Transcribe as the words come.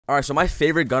All right, so my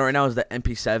favorite gun right now is the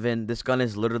MP7. This gun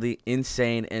is literally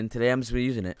insane, and today I'm just gonna be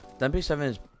using it. The MP7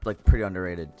 is like pretty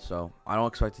underrated, so I don't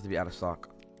expect it to be out of stock.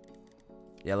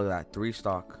 Yeah, look at that, 3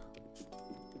 stock.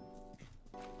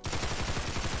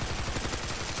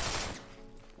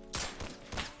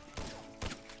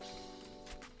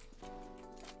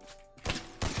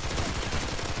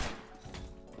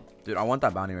 Dude, I want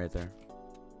that bounty right there.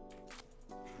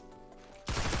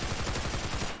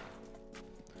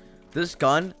 This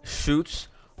gun shoots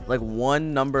like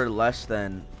 1 number less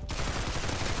than...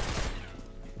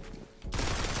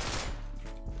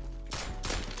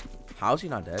 How is he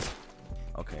not dead?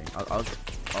 Okay, I'll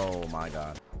oh my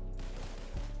god.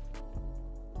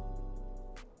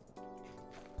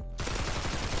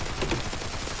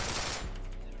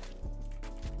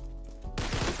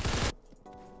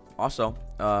 Also,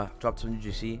 dropped some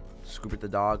UGC. Scoop it the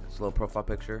dog. It's a little profile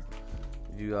picture.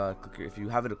 If you if you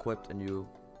have it equipped and you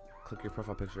click your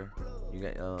profile picture, you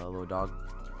get a little dog.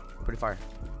 Pretty fire.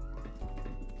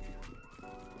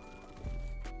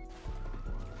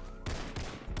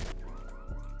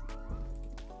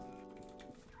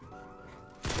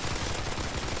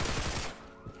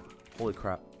 Holy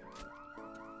crap.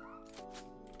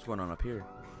 What's going on up here?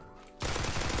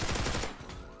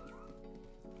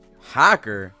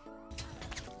 Hacker?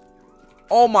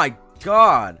 Oh my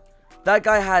god. That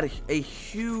guy had a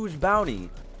huge bounty.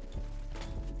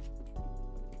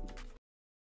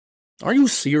 Are you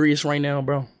serious right now,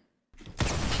 bro?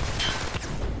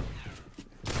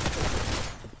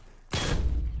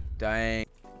 Dang.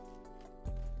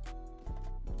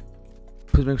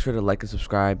 Please make sure to like and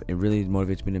subscribe. It really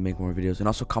motivates me to make more videos. And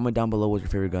also comment down below what your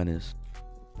favorite gun is.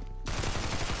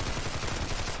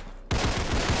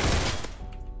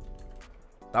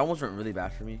 That wasn't really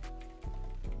bad for me.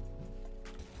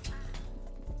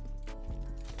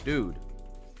 Dude,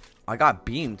 I got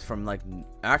beamed from like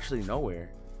actually nowhere.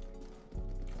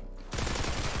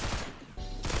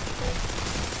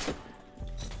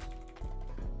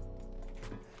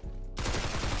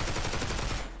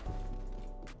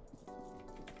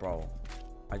 Bro,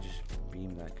 I just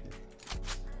beamed that kid.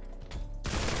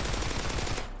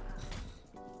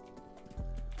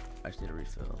 I just need a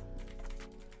refill.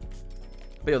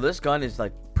 But yo, this gun is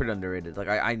like pretty underrated. Like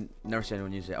I never see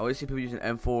anyone use it. I always see people using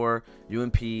M4,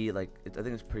 UMP. Like I think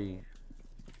it's pretty.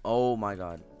 Oh my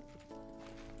god.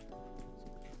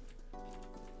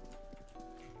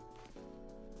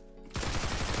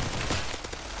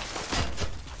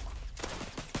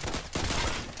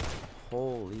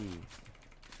 Holy.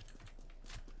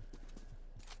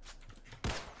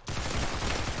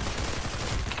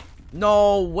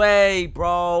 No way,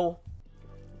 bro.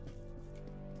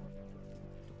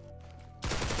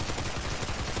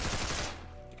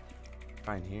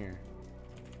 Fine here.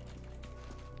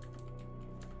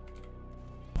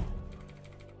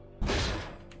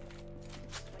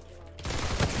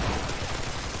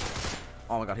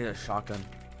 Oh my god, he had a shotgun.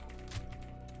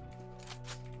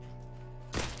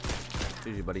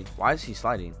 GG, buddy. Why is he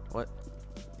sliding? What?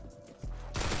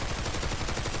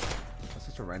 That's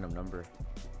such a random number.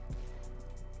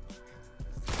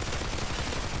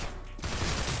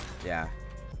 Yeah.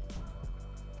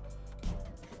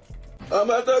 I'm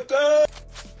at the gun.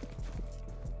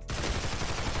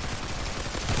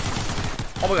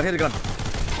 Oh my god, he had a gun.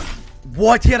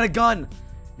 What? He had a gun.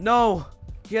 No,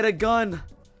 he had a gun.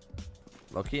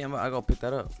 Low-key, I go pick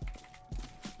that up.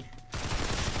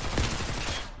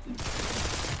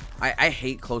 I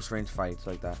hate close range fights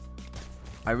like that.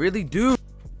 I really do.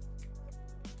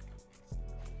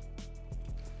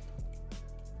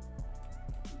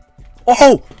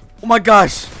 Oh my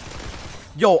gosh.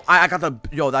 Yo, I got the...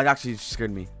 Yo, that actually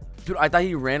scared me. Dude, I thought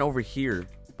he ran over here.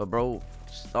 But bro...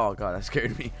 Oh god, that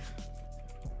scared me.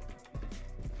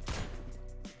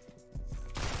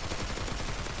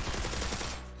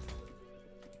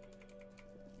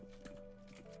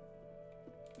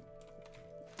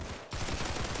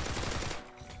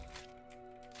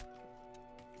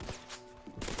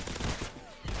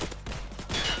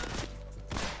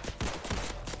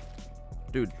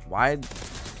 Dude, why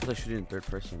was I shooting in third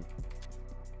person?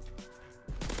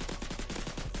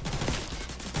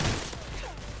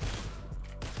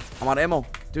 I'm out of ammo.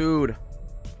 Dude,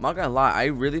 I'm not gonna lie. I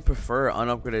really prefer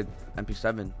unupgraded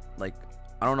MP7. Like,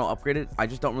 I don't know, upgraded. I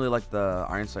just don't really like the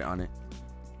iron sight on it.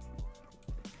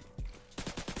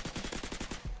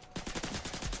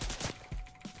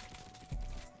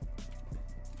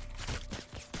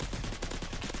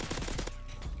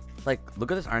 Like,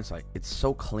 look at this iron sight. It's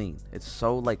so clean. It's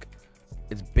so, like,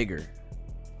 it's bigger.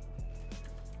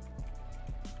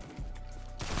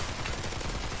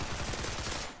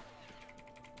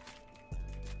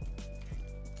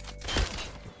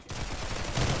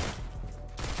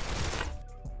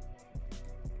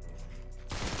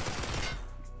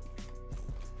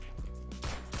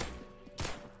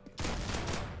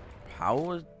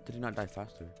 did he not die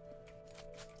faster?